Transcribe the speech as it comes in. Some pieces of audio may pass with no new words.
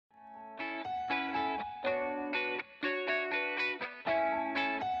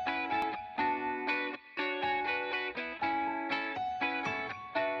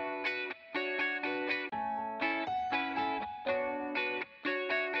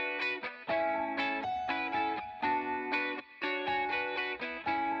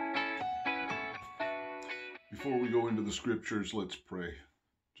Before we go into the scriptures, let's pray.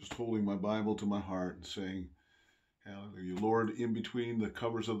 Just holding my Bible to my heart and saying, Hallelujah. Lord, in between the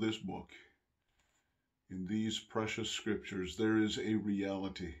covers of this book, in these precious scriptures, there is a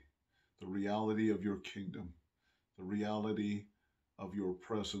reality, the reality of your kingdom, the reality of your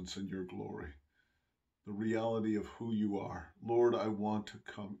presence and your glory, the reality of who you are. Lord, I want to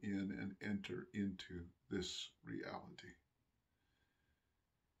come in and enter into this reality.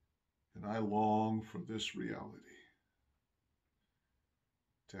 And I long for this reality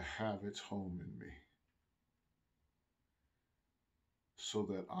to have its home in me, so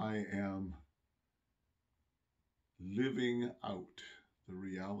that I am living out the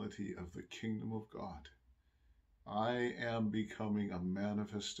reality of the kingdom of God. I am becoming a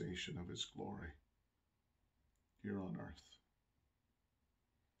manifestation of its glory here on earth.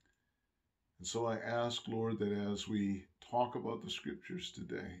 And so I ask, Lord, that as we talk about the scriptures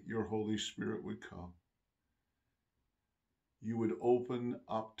today, your Holy Spirit would come. You would open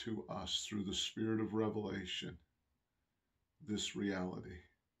up to us through the spirit of revelation this reality,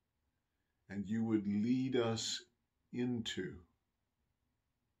 and you would lead us into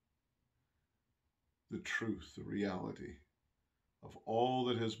the truth, the reality of all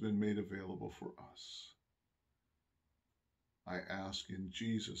that has been made available for us. I ask in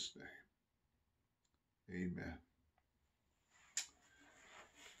Jesus' name, amen.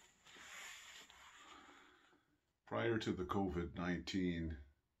 Prior to the COVID-19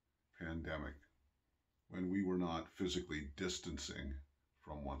 pandemic, when we were not physically distancing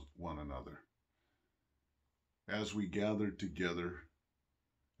from one another, as we gathered together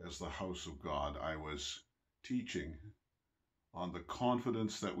as the house of God, I was teaching on the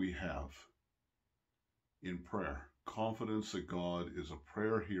confidence that we have in prayer. Confidence that God is a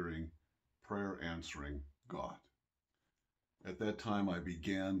prayer-hearing, prayer-answering God. At that time, I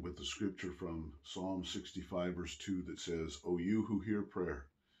began with the scripture from Psalm 65, verse 2, that says, "O you who hear prayer,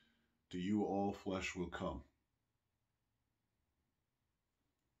 to you all flesh will come."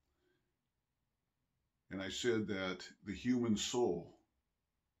 And I said that the human soul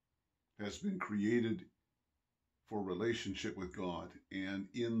has been created for relationship with God, and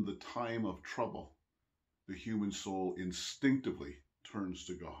in the time of trouble, the human soul instinctively turns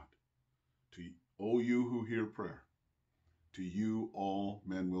to God. O you who hear prayer, to you all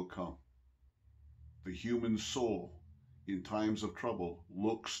men will come. The human soul in times of trouble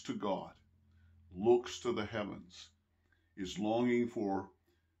looks to God, looks to the heavens, is longing for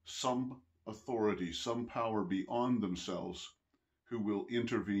some authority, some power beyond themselves who will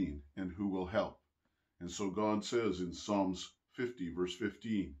intervene and who will help. And so God says in Psalms 50, verse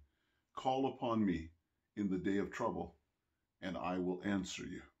 15, "Call upon me in the day of trouble, and I will answer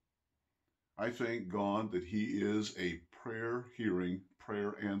you." I thank God that he is a prayer-hearing,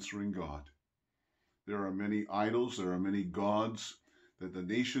 prayer-answering God. There are many idols, there are many gods that the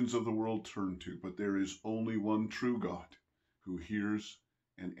nations of the world turn to, but there is only one true God who hears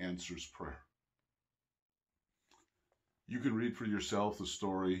and answers prayer. You can read for yourself the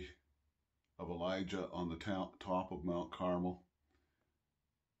story of Elijah on the top of Mount Carmel.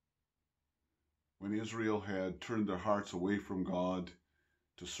 When Israel had turned their hearts away from God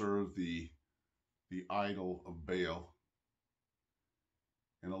to serve the idol of Baal,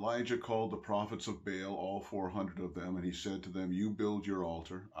 and Elijah called the prophets of Baal, all 400 of them, and he said to them, "You build your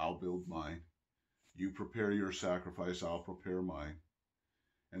altar, I'll build mine. You prepare your sacrifice, I'll prepare mine.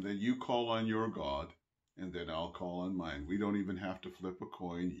 And then you call on your God, and then I'll call on mine. We don't even have to flip a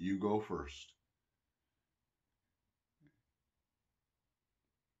coin. You go first."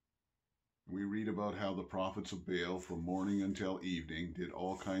 We read about how the prophets of Baal, from morning until evening, did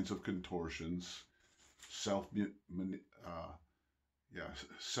all kinds of contortions,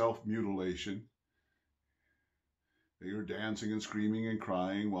 self-mutilation. They were dancing and screaming and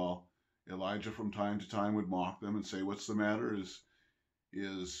crying, while Elijah from time to time would mock them and say, "What's the matter?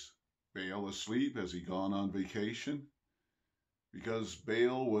 Is Baal asleep? Has he gone on vacation?" Because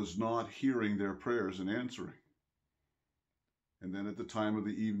Baal was not hearing their prayers and answering. And then at the time of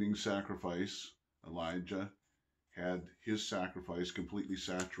the evening sacrifice, Elijah had his sacrifice completely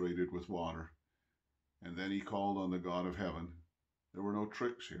saturated with water. And then he called on the God of heaven. There were no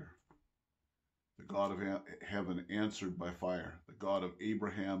tricks here. The God of heaven answered by fire. The God of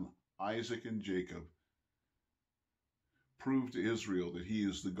Abraham, Isaac, and Jacob proved to Israel that he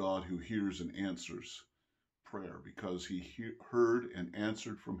is the God who hears and answers prayer, because he heard and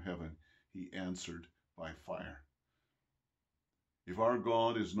answered from heaven. He answered by fire. If our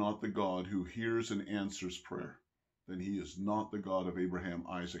God is not the God who hears and answers prayer, then he is not the God of Abraham,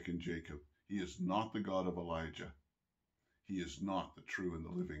 Isaac, and Jacob. He is not the God of Elijah. He is not the true and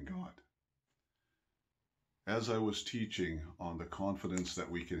the living God. As I was teaching on the confidence that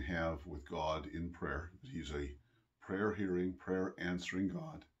we can have with God in prayer, that He's a prayer hearing, prayer answering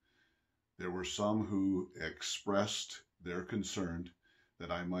God, there were some who expressed their concern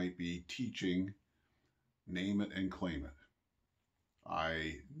that I might be teaching name it and claim it.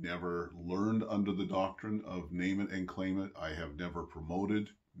 I never learned under the doctrine of name it and claim it. I have never promoted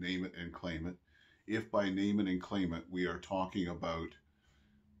name it and claim it. If by name it and claim it we are talking about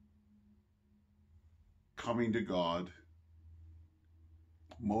coming to God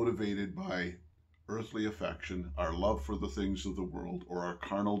motivated by earthly affection, our love for the things of the world, or our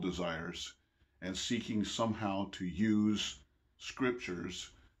carnal desires, and seeking somehow to use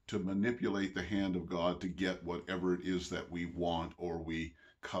scriptures to manipulate the hand of God to get whatever it is that we want or we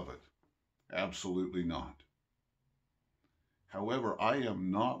covet. Absolutely not. However, I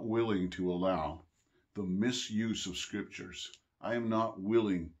am not willing to allow the misuse of scriptures. I am not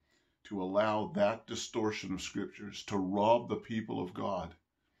willing to allow that distortion of scriptures to rob the people of God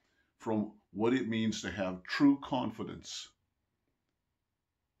from what it means to have true confidence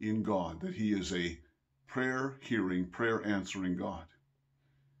in God, that He is a prayer hearing, prayer answering God.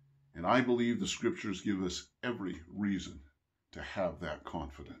 And I believe the scriptures give us every reason to have that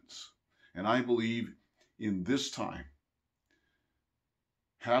confidence. And I believe in this time,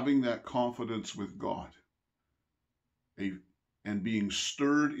 having that confidence with God and being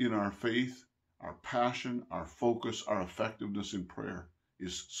stirred in our faith, our passion, our focus, our effectiveness in prayer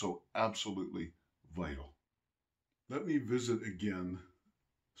is so absolutely vital. Let me visit again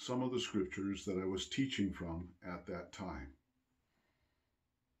some of the scriptures that I was teaching from at that time.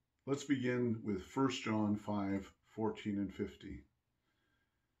 Let's begin with 1 John 5:14 and 15.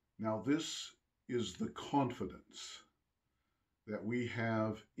 Now this is the confidence that we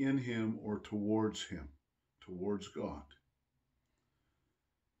have in Him or towards Him, towards God,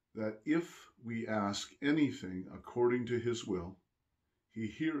 that if we ask anything according to His will, He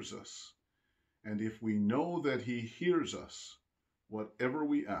hears us. And if we know that He hears us, whatever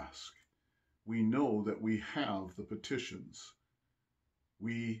we ask, we know that we have the petitions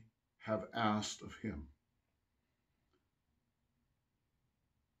we have asked of Him.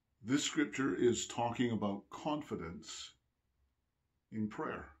 This scripture is talking about confidence in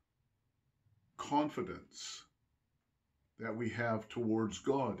prayer. Confidence that we have towards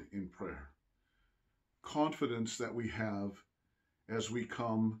God in prayer. Confidence that we have as we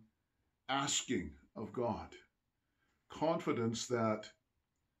come asking of God. Confidence that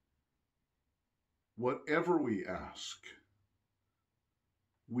whatever we ask,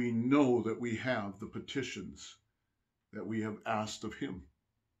 we know that we have the petitions that we have asked of Him.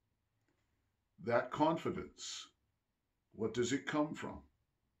 That confidence, what does it come from?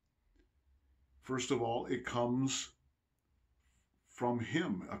 First of all, it comes from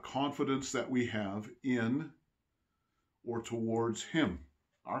Him, a confidence that we have in or towards Him.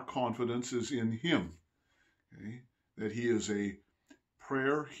 Our confidence is in Him, okay? That He is a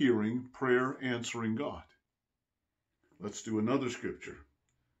prayer hearing, prayer answering God. Let's do another scripture.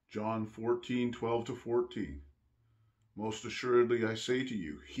 John 14:12 to 14. Most assuredly I say to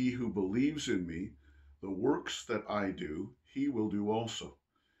you, he who believes in me, the works that I do, he will do also.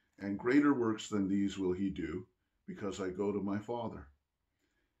 And greater works than these will he do, because I go to my Father.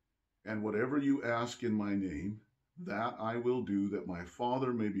 And whatever you ask in my name, that I will do, that my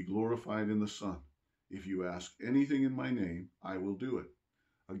Father may be glorified in the Son. If you ask anything in my name, I will do it.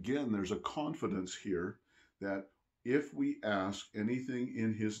 Again, there's a confidence here that if we ask anything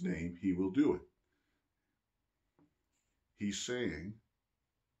in His name, He will do it. He's saying,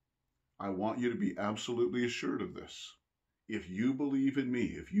 I want you to be absolutely assured of this. If you believe in me,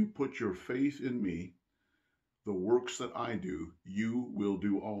 if you put your faith in me, the works that I do, you will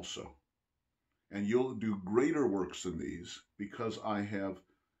do also. And you'll do greater works than these, because I have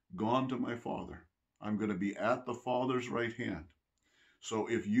gone to my Father. I'm going to be at the Father's right hand. So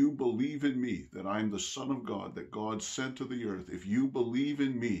if you believe in me, that I'm the Son of God, that God sent to the earth, if you believe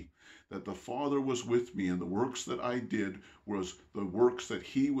in me, that the Father was with me and the works that I did was the works that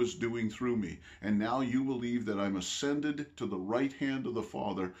He was doing through me, and now you believe that I'm ascended to the right hand of the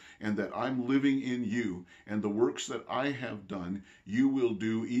Father and that I'm living in you, and the works that I have done, you will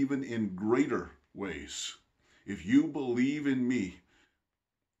do even in greater ways. If you believe in me,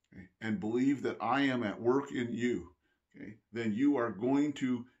 okay, and believe that I am at work in you, okay, then you are going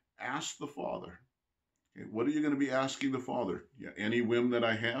to ask the Father. Okay, what are you going to be asking the Father? Yeah, any whim that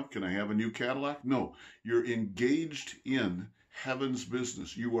I have? Can I have a new Cadillac? No. You're engaged in heaven's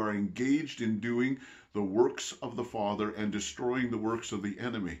business. You are engaged in doing the works of the Father and destroying the works of the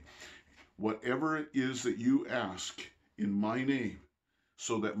enemy. Whatever it is that you ask in my name,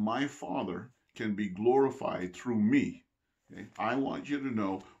 so that my Father can be glorified through me. Okay? I want you to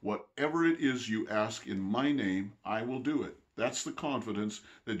know whatever it is you ask in my name, I will do it. That's the confidence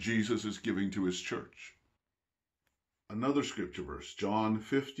that Jesus is giving to his church. Another scripture verse, John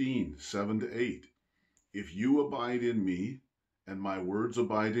 15, 7-8. If you abide in me, and my words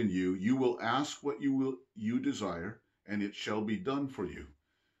abide in you, you will ask what you desire, and it shall be done for you.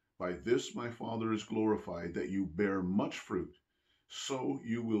 By this my Father is glorified, that you bear much fruit, so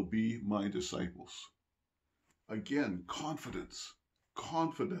you will be my disciples. Again, confidence,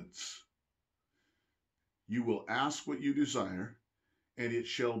 confidence. You will ask what you desire, and it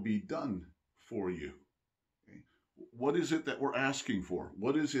shall be done for you. Okay? What is it that we're asking for?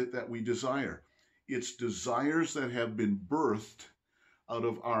 What is it that we desire? It's desires that have been birthed out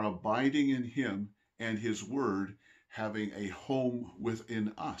of our abiding in him and his word having a home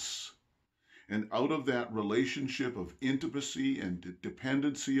within us. And out of that relationship of intimacy and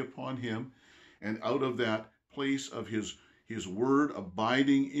dependency upon him, and out of that place of his word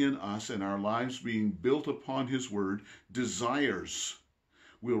abiding in us and our lives being built upon his word, desires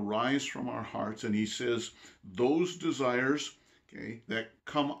will rise from our hearts. And he says, those desires, okay, that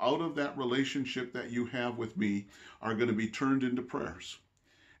come out of that relationship that you have with me are going to be turned into prayers.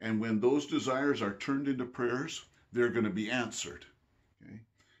 And when those desires are turned into prayers, they're going to be answered. Okay?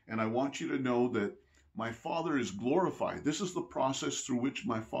 And I want you to know that my Father is glorified. This is the process through which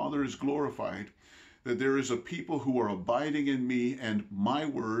my Father is glorified, that there is a people who are abiding in me and my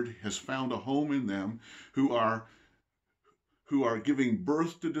word has found a home in them, who are giving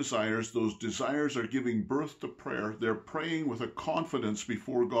birth to desires. Those desires are giving birth to prayer. They're praying with a confidence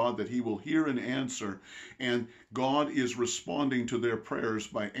before God that he will hear and answer, and God is responding to their prayers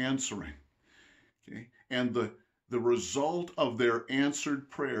by answering. Okay? And the result of their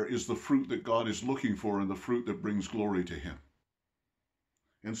answered prayer is the fruit that God is looking for and the fruit that brings glory to him.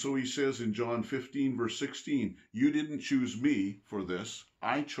 And so he says in John 15, verse 16, you didn't choose me for this,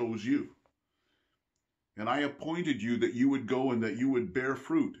 I chose you. And I appointed you that you would go and that you would bear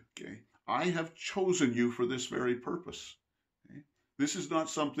fruit. Okay? I have chosen you for this very purpose. Okay? This is not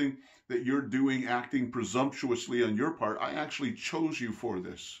something that you're doing, acting presumptuously on your part. I actually chose you for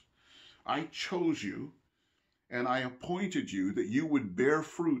this. I chose you, and I appointed you that you would bear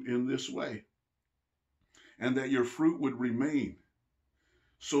fruit in this way, and that your fruit would remain,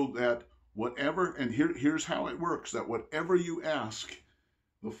 so that whatever, and here's how it works, that whatever you ask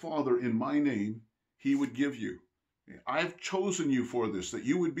the Father in my name, he would give you. I've chosen you for this, that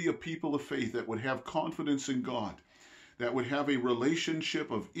you would be a people of faith that would have confidence in God, that would have a relationship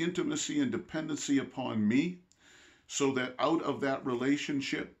of intimacy and dependency upon me, so that out of that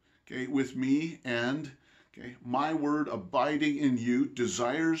relationship, okay, with me and my word abiding in you,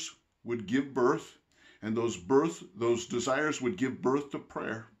 desires would give birth, and those desires would give birth to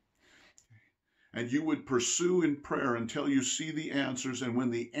prayer. And you would pursue in prayer until you see the answers, and when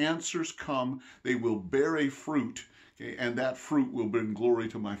the answers come, they will bear a fruit, okay, and that fruit will bring glory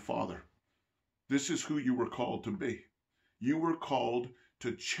to my Father. This is who you were called to be. You were called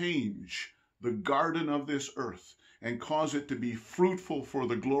to change the garden of this earth and cause it to be fruitful for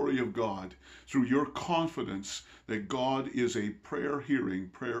the glory of God through your confidence that God is a prayer-hearing,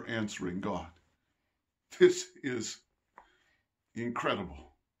 prayer-answering God. This is incredible.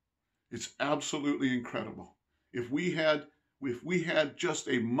 It's absolutely incredible. If we had just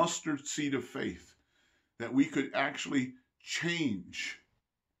a mustard seed of faith, that we could actually change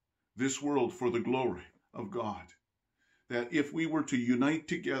this world for the glory of God, that if we were to unite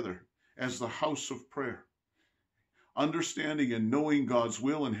together as the house of prayer, understanding and knowing God's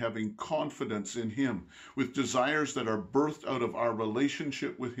will and having confidence in him, with desires that are birthed out of our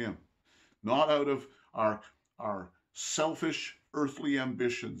relationship with him, not out of our selfish earthly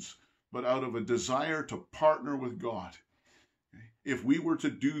ambitions, but out of a desire to partner with God. If we were to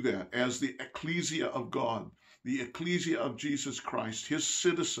do that as the ekklesia of God, the ekklesia of Jesus Christ, his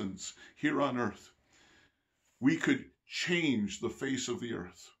citizens here on earth, we could change the face of the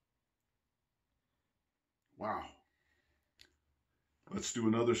earth. Wow. Let's do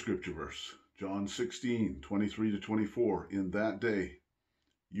another scripture verse. John 16, 23-24. In that day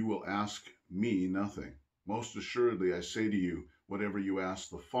you will ask me nothing. Most assuredly I say to you, whatever you ask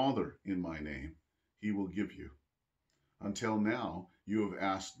the Father in my name, he will give you. Until now you have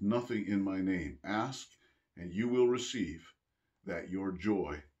asked nothing in my name. Ask, and you will receive, that your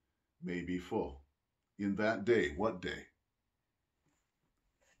joy may be full. In that day, what day?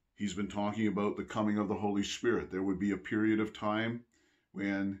 He's been talking about the coming of the Holy Spirit. There would be a period of time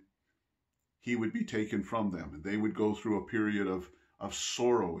when he would be taken from them, and they would go through a period of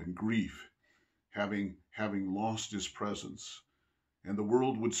sorrow and grief, having lost his presence. and the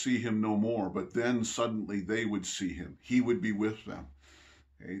world would see him no more, but then suddenly they would see him. He would be with them.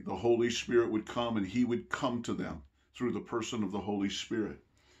 Okay? The Holy Spirit would come, and he would come to them through the person of the Holy Spirit.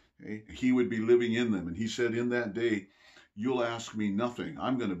 Okay? He would be living in them. And he said, in that day, you'll ask me nothing.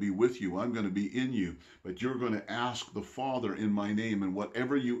 I'm going to be with you. I'm going to be in you. But you're going to ask the Father in my name. And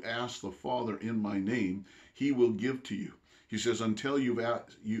whatever you ask the Father in my name, he will give to you. He says, until you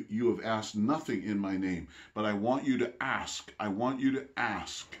have asked nothing in my name, but I want you to ask. I want you to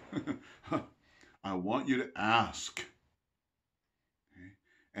ask. I want you to ask. Okay?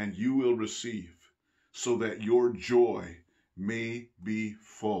 And you will receive, so that your joy may be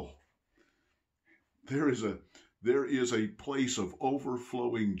full. There is a place of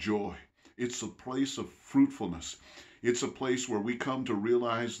overflowing joy. It's a place of fruitfulness. It's a place where we come to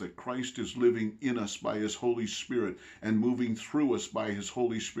realize that Christ is living in us by his Holy Spirit and moving through us by his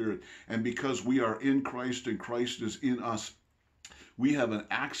Holy Spirit. And because we are in Christ and Christ is in us, we have an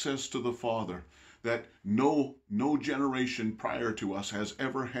access to the Father that no generation prior to us has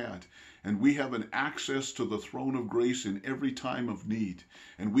ever had. And we have an access to the throne of grace in every time of need.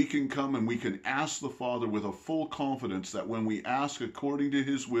 And we can come and we can ask the Father with a full confidence that when we ask according to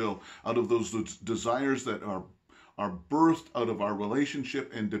his will, out of those desires that are birthed out of our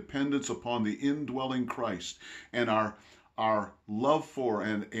relationship and dependence upon the indwelling Christ, and our love for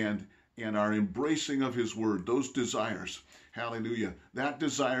and our embracing of his word, those desires, hallelujah, that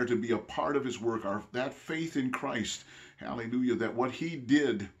desire to be a part of his work, that faith in Christ, hallelujah, that what he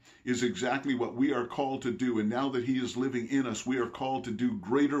did is exactly what we are called to do. And now that he is living in us, we are called to do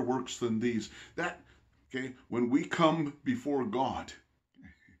greater works than these. When we come before God,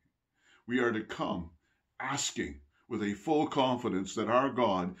 we are to come asking with a full confidence that our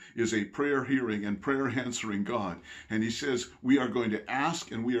God is a prayer-hearing and prayer-answering God. And he says we are going to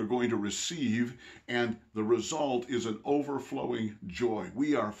ask and we are going to receive, and the result is an overflowing joy.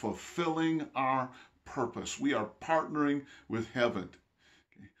 We are fulfilling our purpose. We are partnering with heaven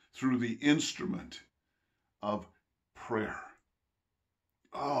through the instrument of prayer.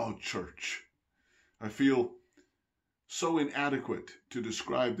 Oh, church, I feel so inadequate to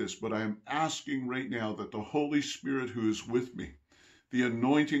describe this, but I am asking right now that the Holy Spirit who is with me, the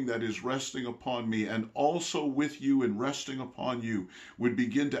anointing that is resting upon me and also with you and resting upon you, would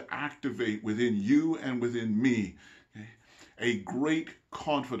begin to activate within you and within me a great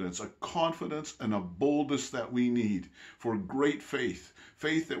confidence and a boldness that we need for great faith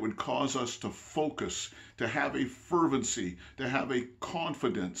that would cause us to focus, to have a fervency, to have a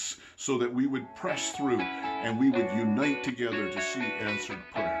confidence, so that we would press through and we would unite together to see answered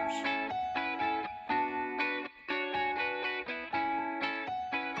prayer.